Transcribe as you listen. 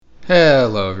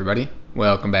Hello, everybody.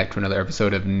 Welcome back to another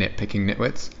episode of Nitpicking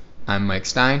Nitwits. I'm Mike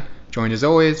Stein, joined as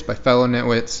always by fellow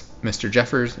nitwits, Mr.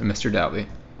 Jeffers and Mr. Dalby.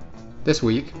 This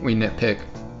week, we nitpick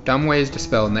dumb ways to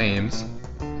spell names,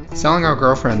 selling our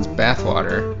girlfriend's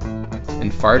bathwater, and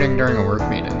farting during a work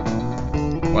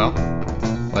meeting. Well,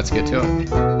 let's get to it.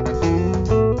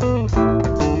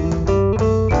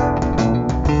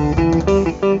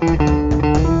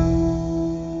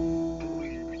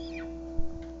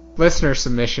 Listener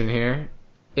submission here.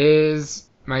 Is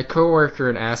my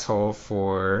coworker an asshole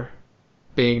for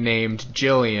being named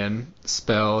Jillian,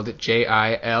 spelled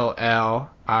Jillian,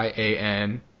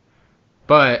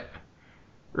 but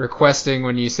requesting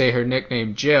when you say her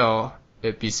nickname Jill,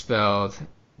 it be spelled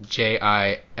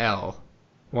Jil,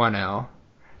 one L,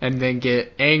 and then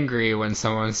get angry when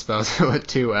someone spells it with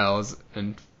two L's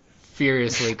and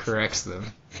furiously corrects them?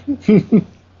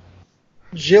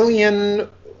 Jillian,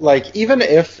 like, even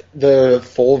if the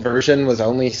full version was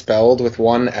only spelled with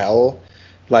one L,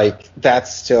 like,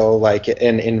 that's still, like,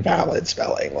 an invalid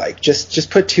spelling. Like,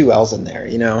 just put two L's in there,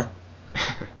 you know?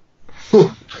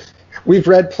 We've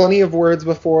read plenty of words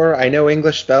before. I know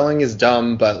English spelling is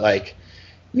dumb, but, like,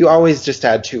 you always just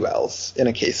add two L's in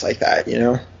a case like that, you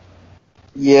know?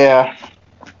 Yeah,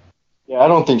 I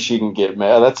don't think she can get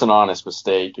mad. That's an honest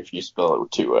mistake if you spell it with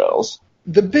two L's.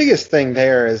 The biggest thing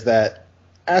there is that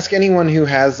ask anyone who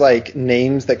has, like,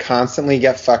 names that constantly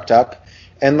get fucked up,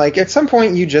 and, like, at some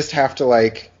point you just have to,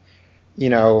 like, you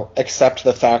know, accept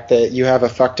the fact that you have a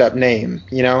fucked up name,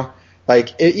 you know?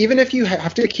 Like, even if you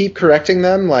have to keep correcting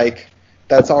them, like,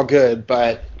 that's all good,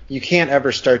 but you can't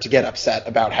ever start to get upset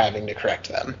about having to correct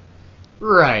them.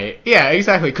 Right. Yeah,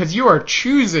 exactly, because you are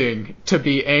choosing to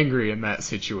be angry in that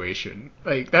situation.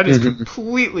 Like, that is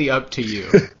completely up to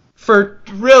you. For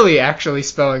really actually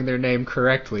spelling their name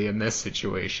correctly in this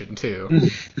situation, too.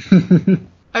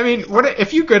 I mean, what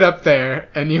if you get up there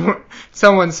and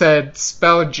someone said,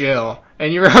 spell Jill,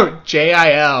 and you wrote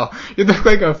Jil, you'd look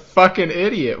like a fucking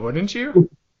idiot, wouldn't you?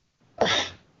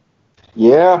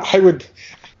 Yeah.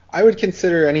 I would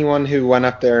consider anyone who went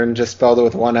up there and just spelled it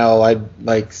with one L, I'd,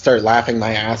 like, start laughing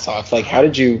my ass off. Like, how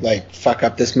did you, like, fuck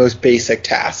up this most basic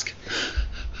task?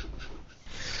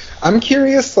 I'm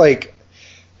curious, like,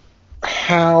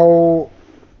 how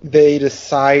they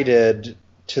decided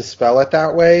to spell it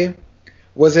that way.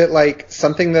 Was it, like,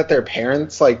 something that their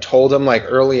parents, like, told them, like,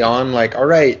 early on, like, all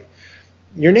right,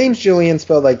 your name's Jillian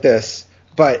spelled like this,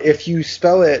 but if you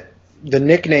spell it the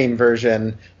nickname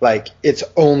version, like, it's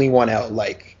only one L.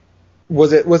 Like,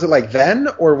 was it like then,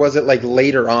 or was it, like,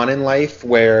 later on in life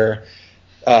where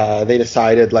they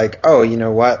decided, like, oh, you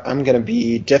know what, I'm gonna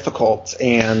be difficult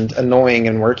and annoying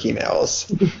in work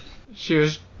emails? She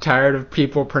was tired of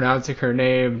people pronouncing her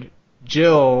name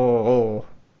Jill.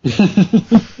 You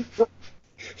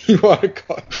want to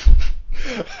call?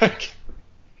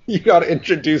 You got to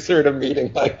introduce her at a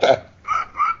meeting like that.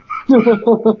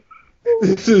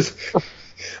 This is.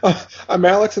 I'm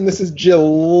Alex, and this is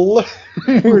Jill.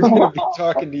 We're going to be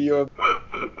talking to you.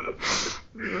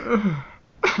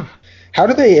 How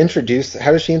does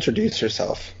she introduce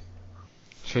herself?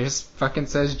 She just fucking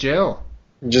says Jill.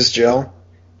 Just Jill?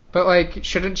 But, like,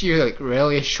 shouldn't you, like,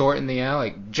 really shorten the L?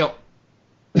 Like, Jill.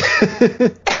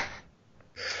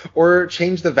 Or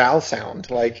change the vowel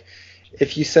sound. Like,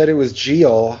 if you said it was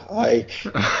Jill, like,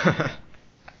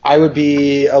 I would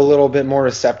be a little bit more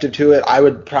receptive to it. I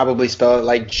would probably spell it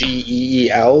like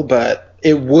Geel, but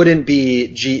it wouldn't be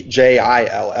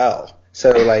Jill.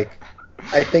 So, like,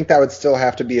 I think that would still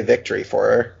have to be a victory for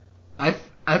her.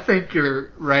 I think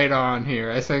you're right on here.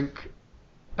 I think,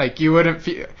 like, you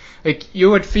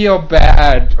would feel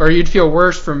bad, or you'd feel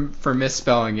worse for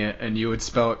misspelling it, and you would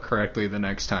spell it correctly the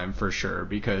next time for sure,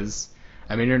 because,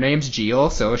 I mean, her name's Jill,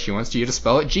 so she wants you to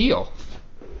spell it Jill.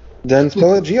 Then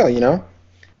spell it Jill, you know?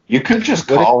 You could just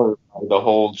call her the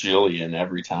whole Jillian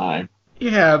every time.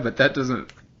 Yeah, but that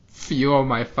doesn't fuel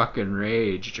my fucking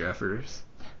rage, Jeffers.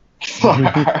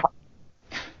 How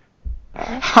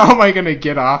am I gonna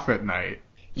get off at night?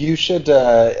 You should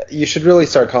really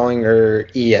start calling her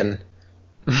Ian.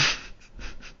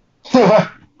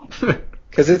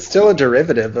 Because it's still a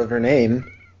derivative of her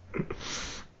name.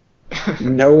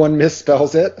 No one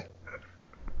misspells it.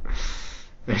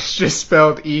 It's just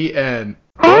spelled E-N.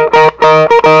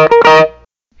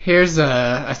 Here's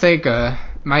I think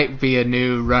might be a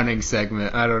new running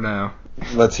segment. I don't know.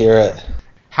 Let's hear it.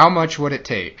 How much would it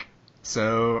take?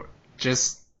 So,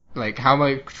 just, like, how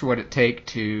much would it take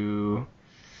to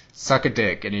suck a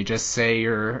dick, and you just say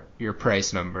your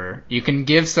price number. You can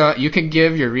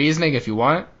give your reasoning if you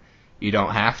want. You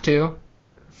don't have to.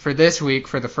 For this week,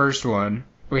 for the first one,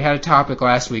 we had a topic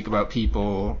last week about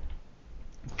people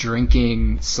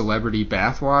drinking celebrity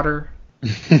bathwater.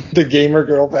 The gamer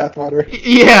girl bathwater.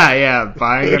 Yeah,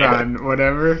 buying it on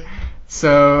whatever.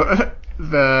 So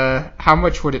the how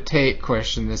much would it take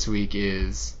question this week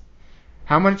is,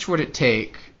 how much would it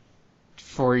take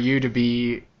for you to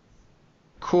be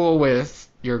cool with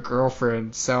your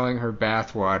girlfriend selling her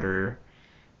bathwater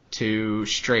to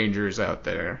strangers out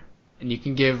there? And you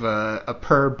can give a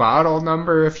per bottle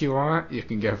number if you want. You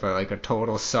can give a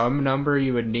total sum number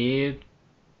you would need.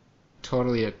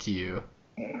 Totally up to you.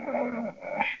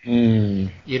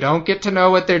 You don't get to know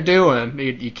what they're doing.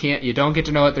 You don't get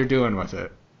to know what they're doing with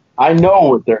it. I know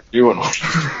what they're doing with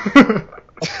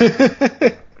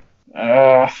it.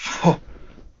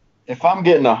 If I'm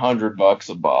getting $100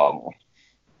 a bottle.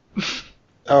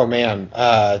 Oh man,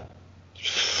 I'm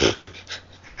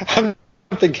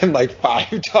thinking like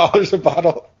 $5 a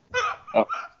bottle. Oh.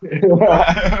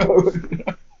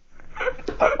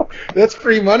 That's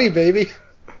free money, baby.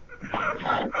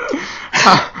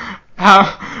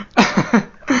 How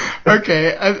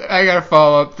okay, I gotta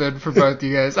follow up then for both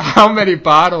you guys. How many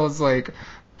bottles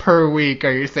per week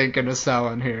are you thinking of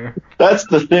selling here? That's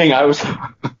the thing. I was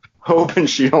hoping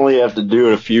she'd only have to do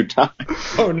it a few times.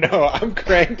 Oh no, I'm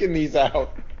cranking these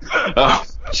out. Oh.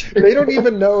 They don't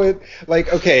even know it.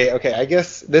 Okay, I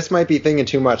guess this might be thinking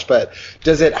too much, but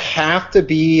does it have to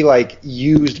be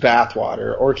used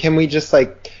bathwater, or can we just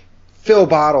fill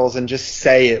bottles and just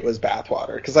say it was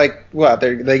bathwater? Because what,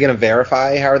 they're going to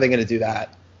verify? How are they going to do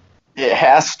that? It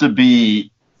has to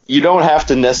be. You don't have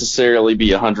to necessarily be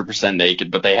 100%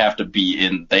 naked, but they have to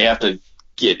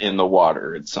get in the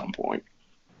water at some point.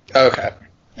 Okay.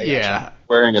 Yeah.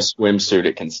 Wearing a swimsuit,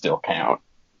 it can still count.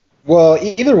 Well,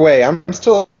 either way, I'm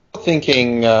still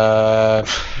thinking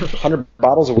 100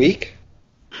 bottles a week.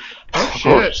 Oh,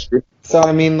 shit. So,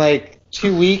 I mean,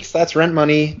 2 weeks, that's rent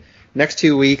money. Next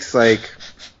 2 weeks,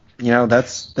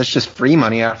 that's just free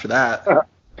money after that.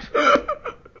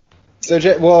 So,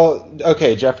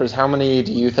 Jeffers, how many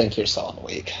do you think you're selling a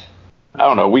week? I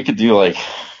don't know. We could do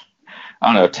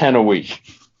 10 a week.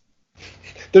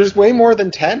 There's way more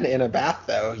than 10 in a bath,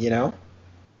 though, you know?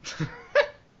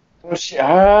 Well,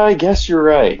 I guess you're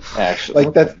right, actually.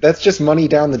 That's just money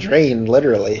down the drain,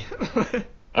 literally.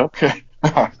 Okay.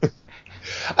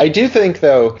 I do think,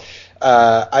 though,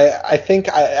 I think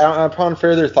upon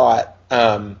further thought,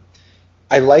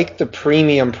 I like the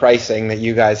premium pricing that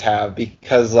you guys have,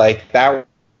 because that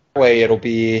way it'll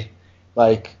be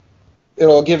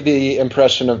it'll give the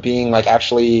impression of being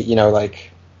actually,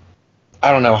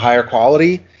 I don't know, higher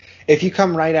quality. If you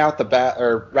come right out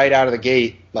right out of the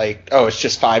gate, oh, it's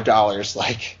just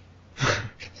 $5,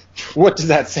 what does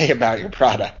that say about your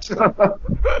product?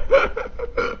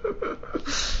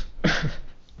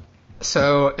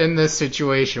 So, in this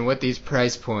situation, with these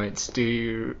price points,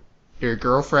 do your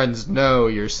girlfriends know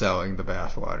you're selling the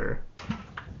bathwater?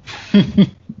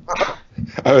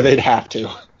 Oh, they'd have to.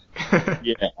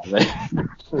 Yeah.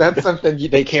 That's something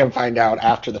they can't find out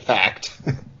after the fact,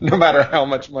 no matter how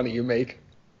much money you make.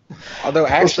 Although,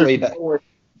 actually,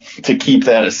 to keep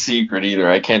that a secret either.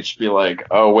 I can't just be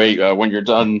oh, wait, when you're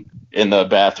done in the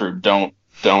bathroom, don't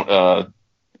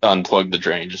unplug the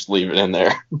drain. Just leave it in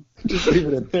there. Just leave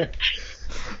it in there.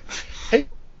 Hey,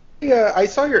 I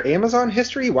saw your Amazon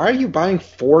history. Why are you buying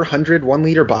 400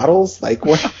 1-liter bottles?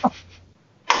 What?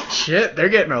 Shit, they're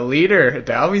getting a liter.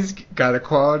 Dalby's got a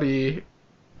quality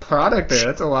product there.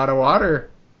 That's a lot of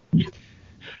water.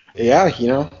 Yeah,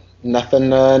 nothing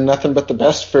but the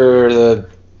best for the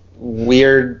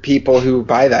weird people who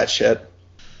buy that shit.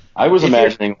 I was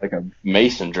imagining a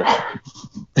mason jar.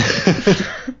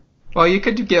 Well, you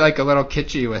could get a little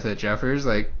kitschy with it, Jeffers.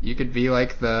 You could be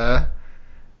the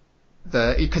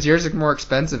because yours is more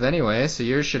expensive anyway, so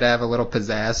yours should have a little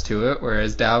pizzazz to it,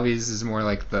 whereas Dalby's is more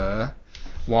like the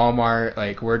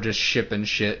Walmart, we're just shipping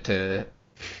shit to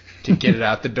get it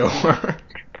out the door.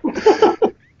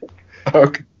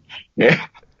 Okay. Yeah.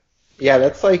 Yeah,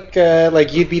 that's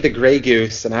you'd be the Grey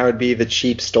Goose and I would be the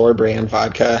cheap store brand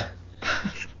vodka.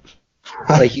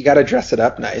 You gotta dress it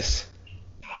up nice.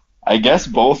 I guess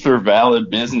both are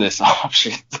valid business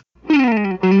options.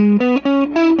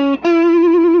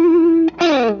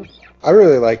 I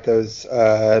really like those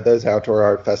outdoor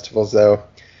art festivals, though.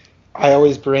 I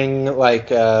always bring one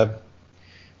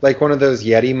of those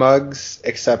Yeti mugs,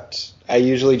 except I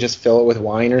usually just fill it with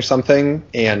wine or something,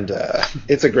 and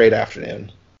it's a great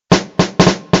afternoon.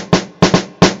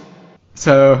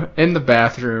 So, in the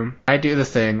bathroom, I do the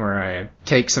thing where I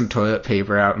take some toilet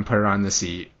paper out and put it on the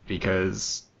seat,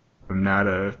 because I'm not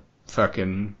a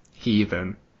fucking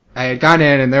heathen. I had gone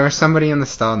in and there was somebody in the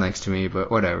stall next to me, but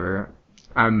whatever.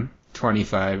 I'm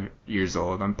 25 years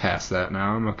old. I'm past that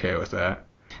now. I'm okay with that.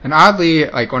 And oddly,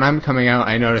 like, when I'm coming out,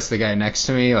 I noticed the guy next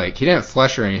to me, like, he didn't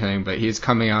flush or anything, but he's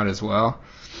coming out as well.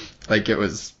 Like, it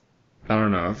was, I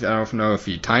don't know if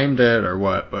he timed it or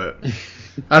what, but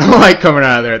I don't like coming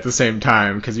out of there at the same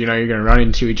time, because, you know, you're going to run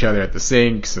into each other at the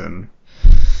sinks, and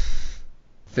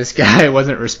this guy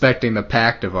wasn't respecting the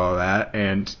pact of all that,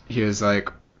 and he was like,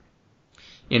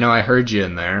 you know, I heard you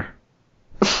in there.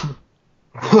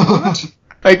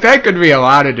 Like, that could be a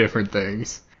lot of different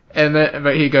things.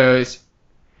 But he goes,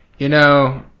 you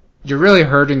know, you're really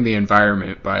hurting the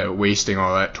environment by wasting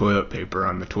all that toilet paper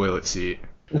on the toilet seat.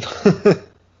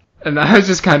 And I was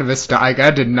just kind of astonished.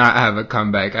 I did not have a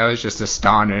comeback. I was just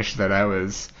astonished that I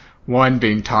was, one,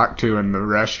 being talked to in the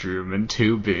restroom, and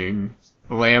two, being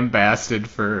lambasted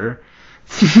for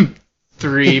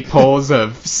 3 pulls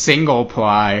of single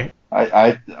ply.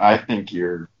 I think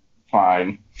you're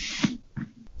fine.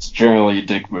 It's generally a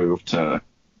dick move to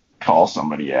call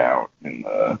somebody out in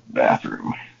the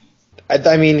bathroom.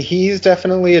 I mean, he's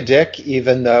definitely a dick,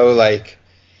 even though, like,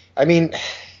 I mean,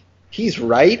 he's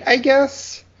right, I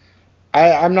guess.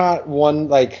 I'm not one,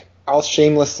 like, I'll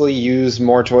shamelessly use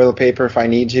more toilet paper if I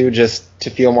need to, just to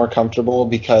feel more comfortable,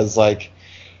 because, like,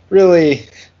 really,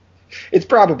 it's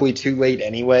probably too late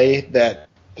anyway that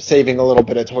saving a little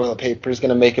bit of toilet paper is going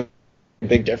to make a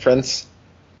big difference.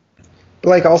 But,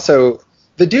 like, also,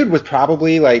 the dude was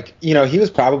probably, like, you know, he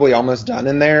was probably almost done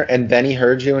in there, and then he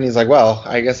heard you, and he's like, well,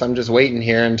 I guess I'm just waiting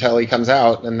here until he comes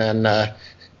out, and then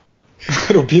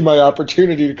it'll be my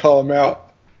opportunity to call him out.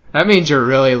 That means you're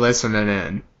really listening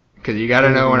in, because you gotta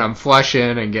know when I'm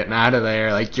flushing and getting out of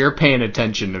there. Like, you're paying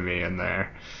attention to me in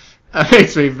there. That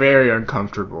makes me very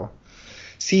uncomfortable.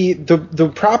 See,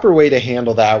 the proper way to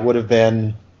handle that would have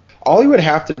been, all you would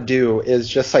have to do is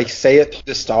just, like, say it to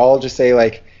the stall, just say,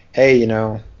 like, hey, you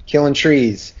know, killing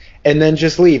trees, and then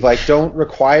just leave. Like, don't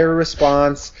require a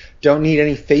response, don't need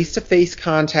any face-to-face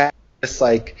contact, just,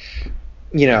 like,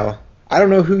 you know, I don't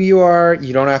know who you are,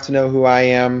 you don't have to know who I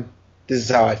am, this is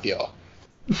how I feel.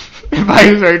 If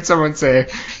I heard someone say,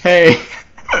 hey,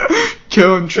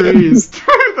 killing trees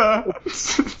through the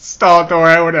stall door,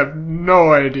 I would have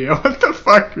no idea what the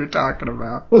fuck you're talking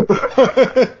about.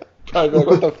 I'd be like,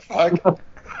 what the fuck?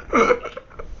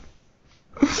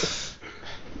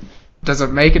 Does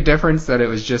it make a difference that it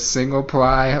was just single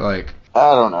ply? Like,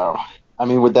 I don't know. I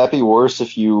mean, would that be worse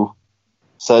if you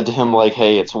said to him, like,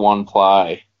 hey, it's 1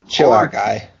 ply? Chill out,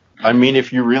 guy. I mean,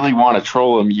 if you really want to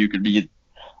troll him, you could be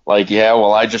like, yeah,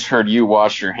 well, I just heard you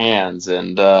wash your hands,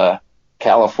 and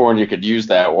California could use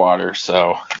that water,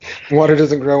 so. Water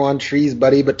doesn't grow on trees,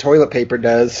 buddy, but toilet paper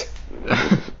does.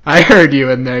 I heard you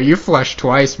in there. You flushed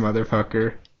twice,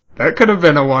 motherfucker. That could have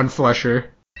been a 1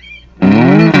 flusher.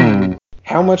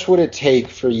 How much would it take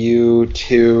for you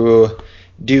to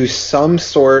do some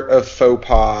sort of faux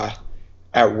pas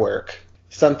at work?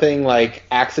 Something like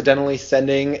accidentally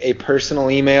sending a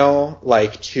personal email,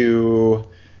 like, to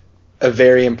a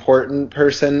very important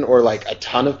person or, like, a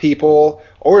ton of people,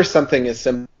 or something as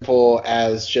simple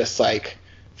as just, like,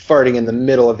 farting in the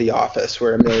middle of the office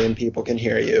where 1 million people can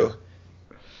hear you.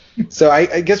 So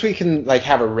I guess we can, like,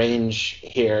 have a range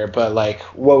here, but, like,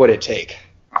 what would it take?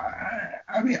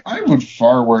 I mean, I would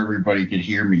fart where everybody could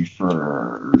hear me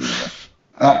for.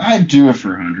 I'd do it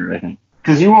for 100, I think.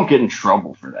 Because you won't get in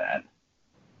trouble for that.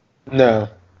 No.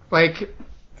 Like,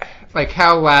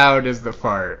 how loud is the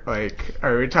fart? Like,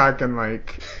 are we talking,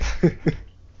 like,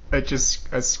 just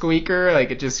a squeaker?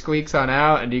 Like, it just squeaks on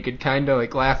out and you could kind of,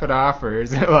 like, laugh it off? Or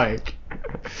is it, like,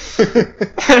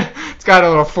 it's got a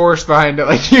little force behind it,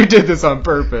 like you did this on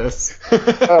purpose?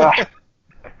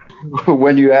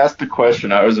 When you asked the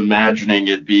question, I was imagining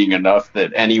it being enough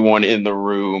that anyone in the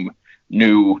room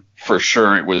knew for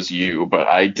sure it was you, but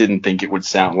I didn't think it would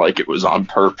sound like it was on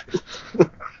purpose.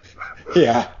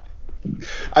 Yeah.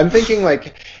 I'm thinking,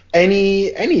 like,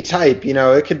 any type, you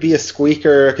know, it could be a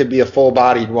squeaker, it could be a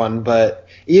full-bodied one, but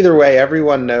either way,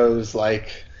 everyone knows,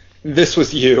 like, this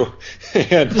was you.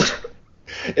 And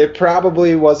it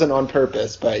probably wasn't on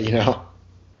purpose, but, you know,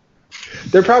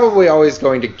 they're probably always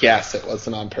going to guess it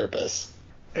wasn't on purpose.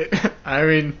 I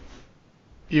mean,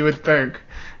 you would think.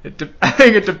 I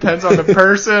think it depends on the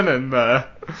person and the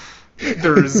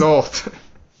result.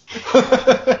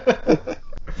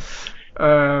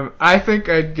 I think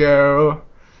I'd go,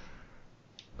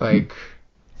 like,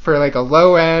 for, like, a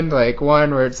low end, like,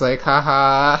 one where it's like,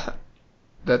 haha,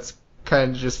 that's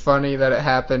kind of just funny that it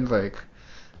happened, like,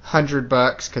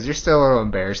 $100, because you're still a little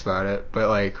embarrassed about it, but,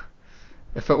 like,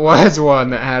 if it was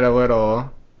one that had a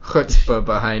little chutzpah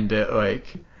behind it,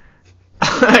 like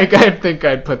I think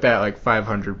I'd put that, like,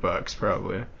 $500,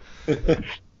 probably.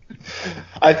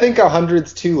 I think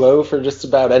 100's too low for just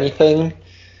about anything,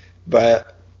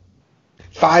 but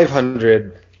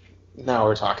 500. Now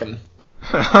we're talking.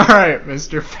 All right,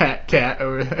 Mr. Fat Cat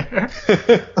over there.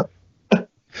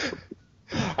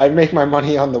 I'd make my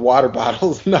money on the water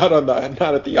bottles, not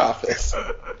at the office.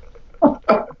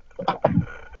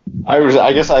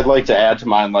 I guess I'd like to add to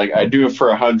mine, like, I do it for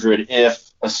 100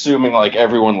 if, assuming, like,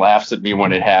 everyone laughs at me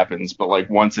when it happens, but, like,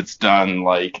 once it's done,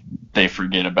 like, they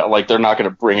forget about, like, they're not going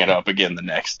to bring it up again the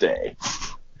next day.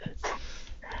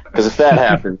 Because if that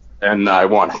happens, then I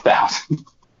want 1,000.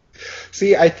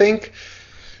 See, I think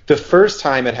the first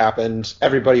time it happened,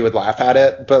 everybody would laugh at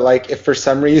it, but, like, if for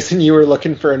some reason you were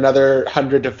looking for another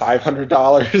 $100 to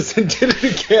 $500 and did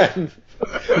it again,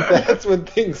 that's when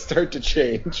things start to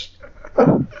change.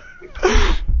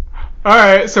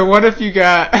 Alright, so what if you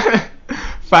got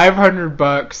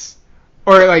 $500,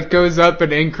 or it like goes up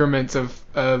in increments of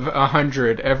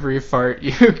 100 every fart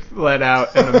you let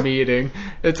out in a meeting?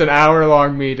 It's an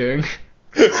hour-long meeting.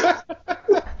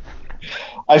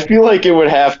 I feel like it would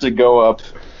have to go up.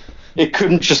 It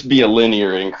couldn't just be a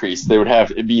linear increase. They would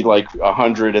have it be like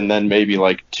 100 and then maybe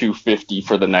like 250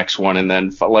 for the next one, and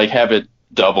then like have it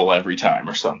double every time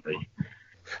or something.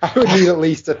 I would need at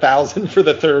least 1,000 for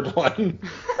the third one.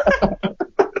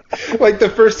 Like, the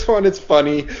first one, it's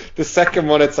funny. The second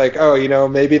one, it's like, oh, you know,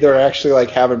 maybe they're actually,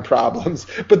 like, having problems.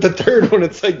 But the third one,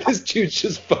 it's like, this dude's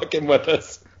just fucking with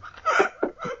us.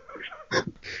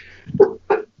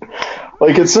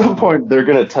 Like, at some point, they're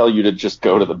going to tell you to just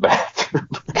go to the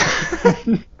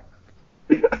bathroom.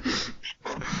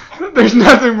 There's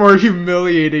nothing more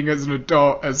humiliating as an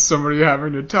adult as somebody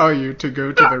having to tell you to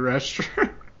go to the restroom.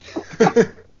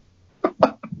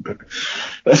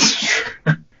 That's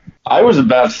true. I was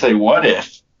about to say, what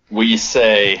if we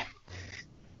say,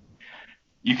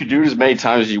 you could do it as many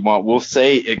times as you want. We'll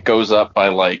say it goes up by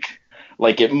like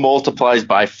it multiplies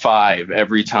by 5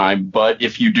 every time, but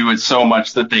if you do it so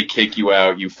much that they kick you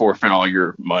out, you forfeit all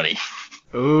your money.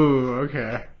 Ooh,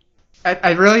 okay.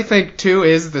 I really think 2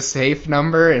 is the safe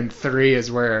number, and 3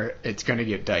 is where it's going to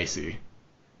get dicey.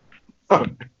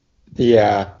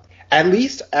 Yeah. At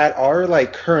least at our,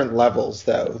 like, current levels,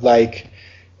 though. Like,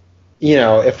 you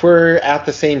know, if we're at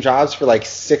the same jobs for, like,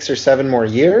 6 or 7 more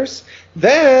years,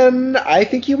 then I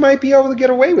think you might be able to get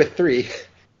away with 3.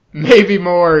 Maybe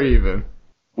more, even.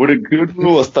 Would a good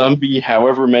rule of thumb be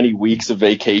however many weeks of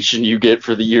vacation you get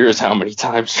for the year is how many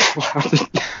times you're allowed?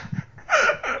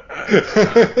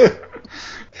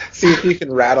 See if you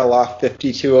can rattle off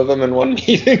 52 of them in one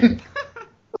meeting.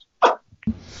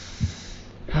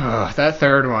 Oh, that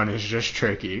third one is just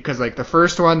tricky, because, like, the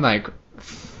first one, like,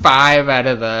 5 out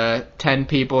of the 10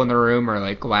 people in the room are,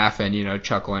 like, laughing, you know,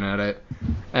 chuckling at it.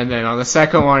 And then on the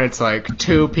second one, it's, like,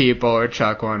 2 people are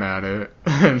chuckling at it.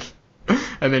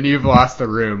 And then you've lost the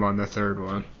room on the third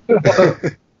one.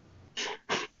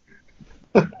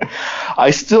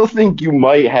 I still think you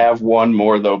might have one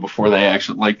more, though, before they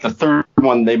actually, like, the third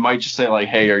one, they might just say, like,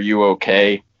 hey, are you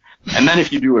okay? And then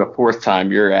if you do it a 4th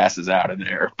time, your ass is out of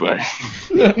there. But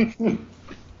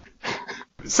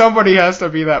somebody has to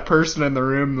be that person in the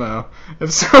room, though.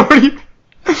 If somebody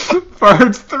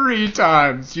farts 3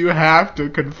 times, you have to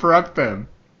confront them.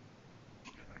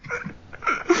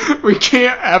 We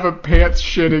can't have a pants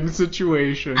shitting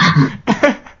situation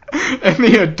in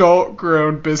the adult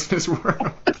grown business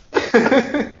world.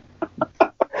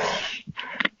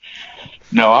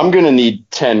 No, I'm going to need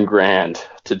 10 grand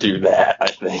to do that, I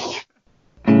think.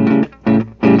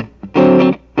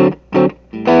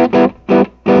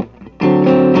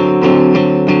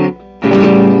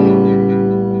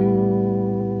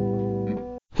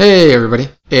 Hey everybody.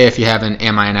 If you have an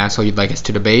Am I an Asshole you'd like us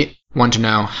to debate, want to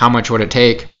know how much would it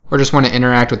take, or just want to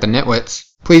interact with the Nitwits,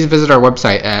 please visit our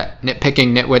website at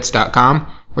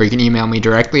nitpickingnitwits.com, or you can email me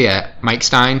directly at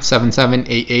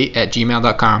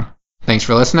mikestein7788@gmail.com. Thanks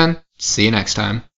for listening. See you next time.